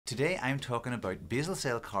Today I'm talking about basal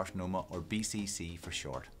cell carcinoma, or BCC for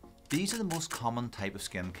short. These are the most common type of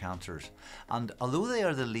skin cancers, and although they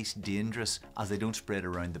are the least dangerous as they don't spread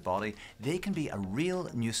around the body, they can be a real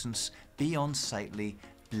nuisance, be unsightly,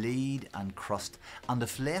 bleed and crust, and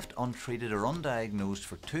if left untreated or undiagnosed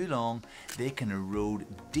for too long, they can erode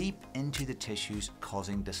deep into the tissues,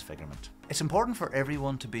 causing disfigurement. It's important for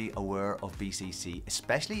everyone to be aware of BCC,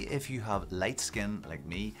 especially if you have light skin like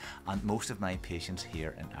me and most of my patients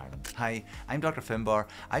here in Ireland. Hi, I'm Dr. Finbar.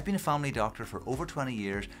 I've been a family doctor for over 20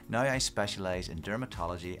 years. Now I specialise in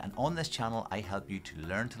dermatology, and on this channel I help you to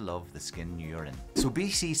learn to love the skin you're in. So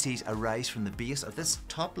BCCs arise from the base of this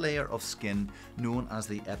top layer of skin known as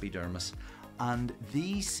the epidermis, and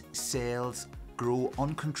these cells grow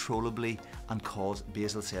uncontrollably and cause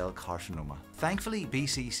basal cell carcinoma. Thankfully,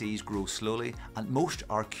 BCCs grow slowly and most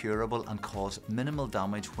are curable and cause minimal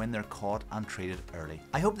damage when they're caught and treated early.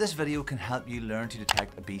 I hope this video can help you learn to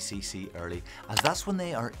detect a BCC early, as that's when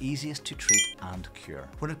they are easiest to treat and cure.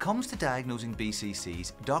 When it comes to diagnosing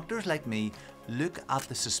BCCs, doctors like me look at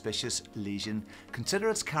the suspicious lesion, consider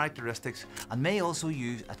its characteristics, and may also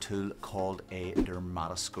use a tool called a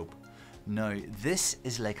dermatoscope. Now, this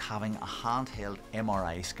is like having a handheld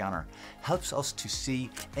MRI scanner. Helps us to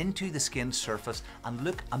see into the skin surface and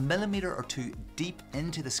look a millimetre or two deep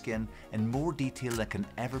into the skin in more detail than can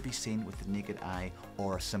ever be seen with the naked eye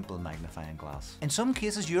or a simple magnifying glass. In some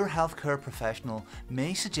cases, your healthcare professional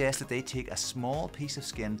may suggest that they take a small piece of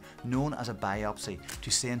skin known as a biopsy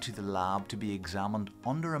to send to the lab to be examined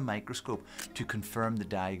under a microscope to confirm the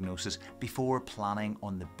diagnosis before planning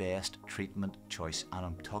on the best treatment choice, and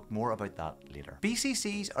I'll talk more about that later.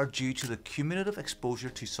 BCCs are due to the cumulative exposure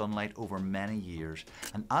to sunlight over many years,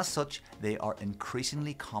 and as such they are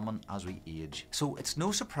increasingly common as we age. So it's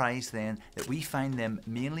no surprise then that we find them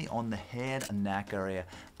mainly on the head and neck area,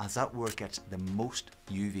 as that where it gets the most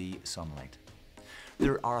UV sunlight.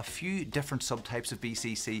 There are a few different subtypes of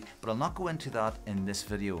BCC, but I'll not go into that in this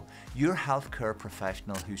video. Your healthcare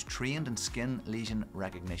professional who's trained in skin lesion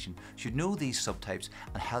recognition should know these subtypes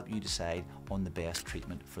and help you decide on the best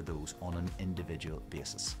treatment for those on an individual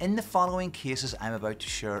basis. In the following cases, I'm about to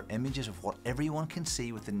share images of what everyone can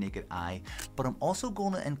see with the naked eye, but I'm also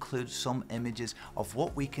going to include some images of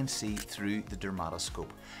what we can see through the dermatoscope.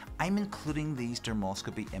 I'm including these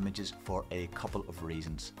dermoscopy images for a couple of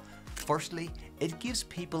reasons. Firstly, it gives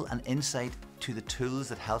people an insight to the tools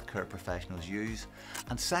that healthcare professionals use,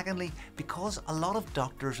 and secondly, because a lot of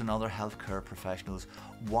doctors and other healthcare professionals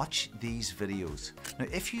watch these videos. Now,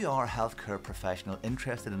 if you are a healthcare professional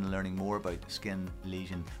interested in learning more about skin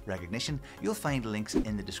lesion recognition, you'll find links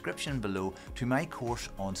in the description below to my course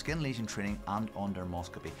on skin lesion training and on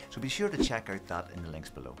dermoscopy, so be sure to check out that in the links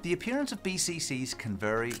below. The appearance of BCCs can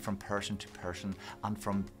vary from person to person and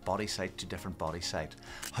from body site to different body site.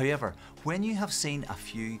 However, when you have seen a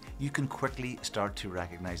few, you can quickly start to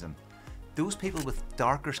recognize them. Those people with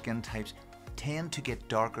darker skin types tend to get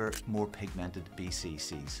darker, more pigmented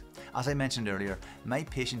BCCs. As I mentioned earlier, my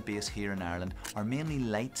patient base here in Ireland are mainly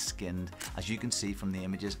light skinned, as you can see from the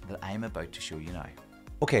images that I'm about to show you now.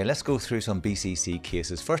 Okay, let's go through some BCC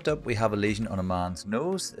cases. First up, we have a lesion on a man's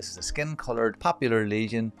nose. This is a skin-coloured papular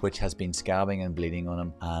lesion which has been scabbing and bleeding on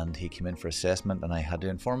him, and he came in for assessment and I had to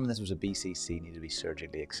inform him this was a BCC, needed to be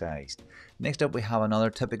surgically excised. Next up, we have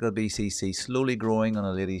another typical BCC slowly growing on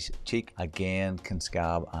a lady's cheek, again can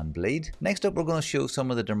scab and bleed. Next up, we're going to show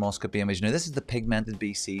some of the dermoscopy image. Now, this is the pigmented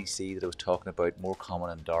BCC that I was talking about, more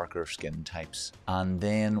common in darker skin types. And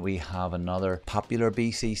then we have another papular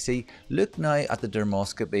BCC. Look now at the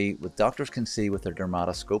dermoscopy, what doctors can see with their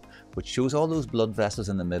dermatoscope, which shows all those blood vessels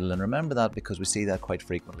in the middle, and remember that because we see that quite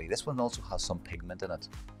frequently. This one also has some pigment in it.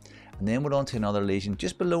 And then we're on to another lesion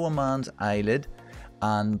just below a man's eyelid,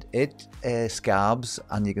 and it scabs,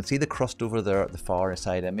 and you can see the crust over there at the far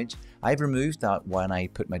side image. I've removed that when I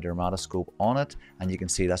put my dermatoscope on it, and you can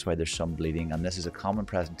see that's why there's some bleeding, and this is a common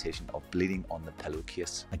presentation of bleeding on the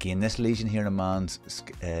pillowcase. Again, this lesion here in a man's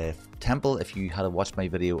temple, if you had watched my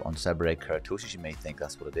video on seborrheic keratosis, you may think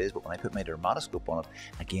that's what it is, but when I put my dermatoscope on it,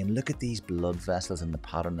 again, look at these blood vessels in the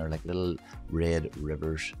pattern. They're like little red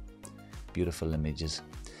rivers. Beautiful images.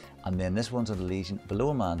 And then this one's a lesion below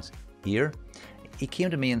a man's ear. He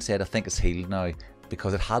came to me and said, I think it's healed now,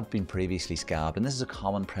 because it had been previously scabbed, and this is a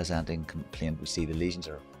common presenting complaint. We see the lesions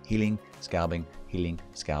are healing, scabbing,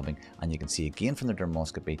 and you can see again from the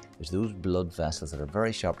dermoscopy, there's those blood vessels that are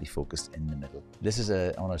very sharply focused in the middle. This is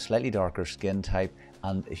on a slightly darker skin type,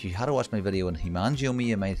 and if you had to watch my video on hemangioma,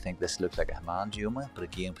 you might think this looks like a hemangioma, but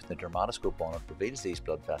again, putting the dermatoscope on it reveals these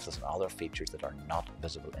blood vessels and other features that are not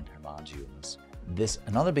visible in hemangiomas.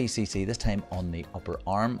 Another BCC, this time on the upper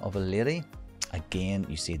arm of a lady. Again,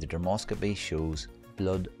 you see the dermoscopy shows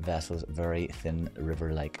blood vessels, very thin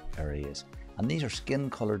river-like areas. And these are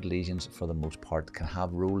skin-coloured lesions for the most part, can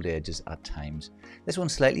have rolled edges at times. This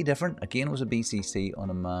one's slightly different. Again, it was a BCC on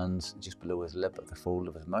a man's just below his lip at the fold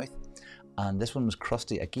of his mouth. And this one was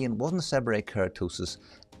crusty. Again, wasn't a seborrheic keratosis.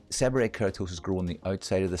 Seborrheic keratosis grow on the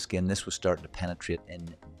outside of the skin. This was starting to penetrate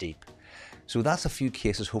in deep. So that's a few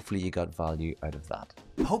cases. Hopefully you got value out of that.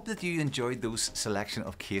 I hope that you enjoyed those selection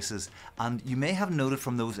of cases, and you may have noted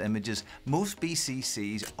from those images most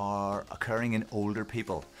BCCs are occurring in older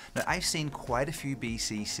people. Now I've seen quite a few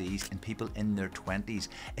BCCs in people in their 20s,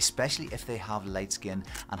 especially if they have light skin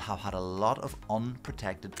and have had a lot of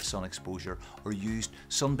unprotected sun exposure or used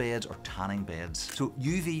sunbeds or tanning beds. So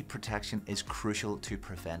UV protection is crucial to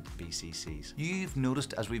prevent BCCs. You've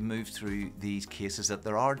noticed as we've moved through these cases that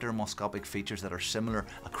there are dermoscopic features that are similar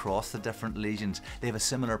across the different lesions. They have a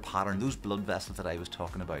similar pattern, those blood vessels that I was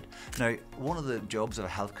talking about. Now, one of the jobs of a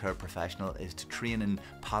healthcare professional is to train in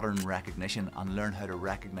pattern recognition and learn how to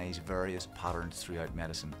recognize various patterns throughout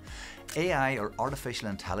medicine. AI, or artificial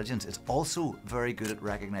intelligence, is also very good at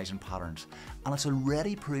recognizing patterns, and it's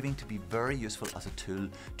already proving to be very useful as a tool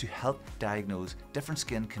to help diagnose different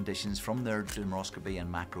skin conditions from their dermoscopy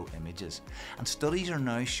and macro images. And studies are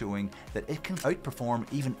now showing that it can outperform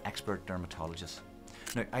even expert dermatologists.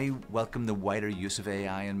 Now, I welcome the wider use of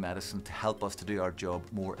AI in medicine to help us to do our job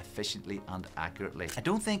more efficiently and accurately. I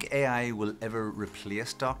don't think AI will ever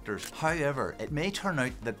replace doctors. However, it may turn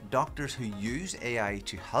out that doctors who use AI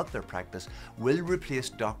to help their practice will replace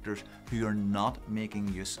doctors who are not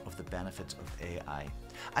making use of the benefits of AI.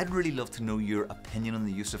 I'd really love to know your opinion on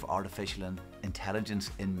the use of artificial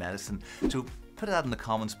intelligence in medicine. So put that in the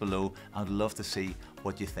comments below. I'd love to see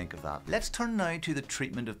what you think of that. Let's turn now to the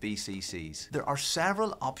treatment of BCCs. There are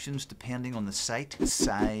several options depending on the site, the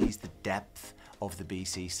size, the depth of the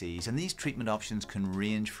BCCs, and these treatment options can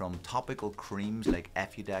range from topical creams like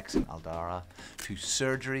Effudex and Aldara to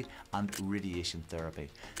surgery and radiation therapy.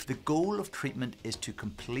 The goal of treatment is to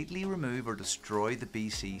completely remove or destroy the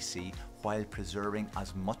BCC while preserving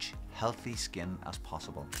as much healthy skin as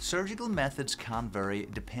possible. Surgical methods can vary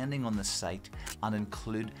depending on the site and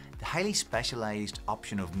include the highly specialized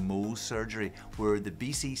option of Mohs surgery, where the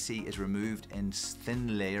BCC is removed in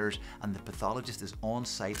thin layers and the pathologist is on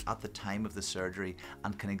site at the time of the surgery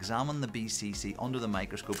and can examine the BCC under the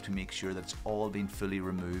microscope to make sure that it's all been fully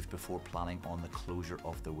removed before planning on the closure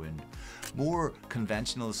of the wound. More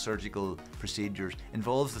conventional surgical procedures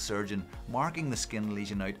involves the surgeon marking the skin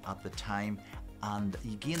lesion out at the time, and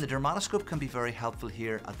again the dermatoscope can be very helpful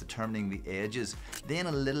here at determining the edges. Then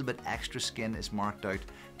a little bit extra skin is marked out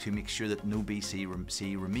to make sure that no BCC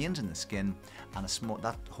remains in the skin, and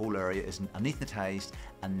that whole area is anesthetized,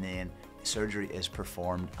 and then surgery is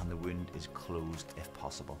performed and the wound is closed if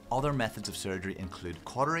possible. Other methods of surgery include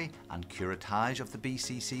cautery and curettage of the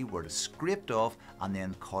BCC, where it's scraped off and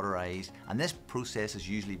then cauterized, and this process is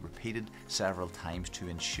usually repeated several times to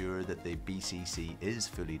ensure that the BCC is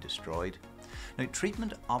fully destroyed. Now,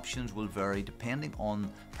 treatment options will vary depending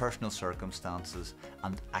on personal circumstances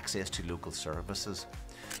and access to local services.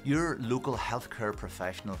 Your local healthcare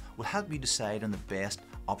professional will help you decide on the best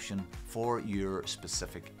option for your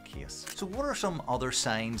specific case. So what are some other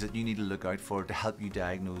signs that you need to look out for to help you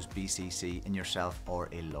diagnose BCC in yourself or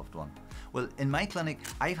a loved one? Well, in my clinic,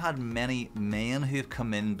 I've had many men who have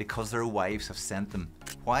come in because their wives have sent them.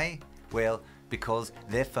 Why? Well, because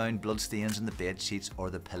they found bloodstains in the bed sheets or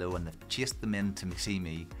the pillow and they've chased them in to see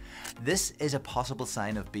me. This is a possible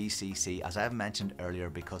sign of BCC, as I've mentioned earlier,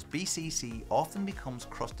 because BCC often becomes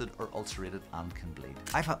crusted or ulcerated and can bleed.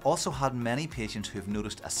 I've also had many patients who have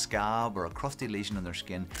noticed a scab or a crusty lesion on their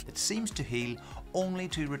skin that seems to heal only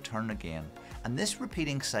to return again. And this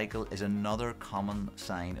repeating cycle is another common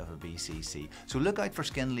sign of a BCC. So look out for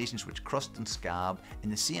skin lesions which crust and scab in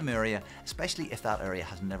the same area, especially if that area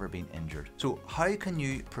has never been injured. So how can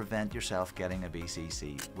you prevent yourself getting a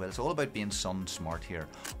BCC? Well, it's all about being sun smart here.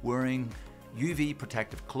 Wearing UV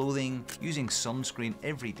protective clothing, using sunscreen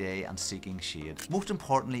every day and seeking shade. Most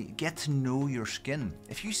importantly, get to know your skin.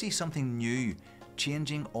 If you see something new,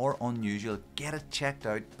 changing or unusual, get it checked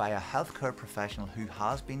out by a healthcare professional who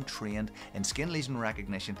has been trained in skin lesion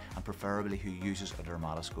recognition and preferably who uses a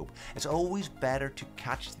dermatoscope. It's always better to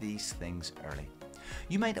catch these things early.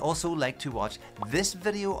 You might also like to watch this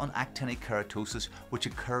video on actinic keratosis, which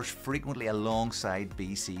occurs frequently alongside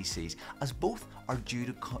BCCs, as both are due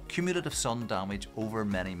to cumulative sun damage over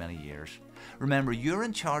many years. Remember, you're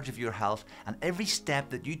in charge of your health, and every step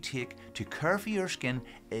that you take to care for your skin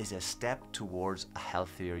is a step towards a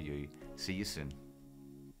healthier you. See you soon.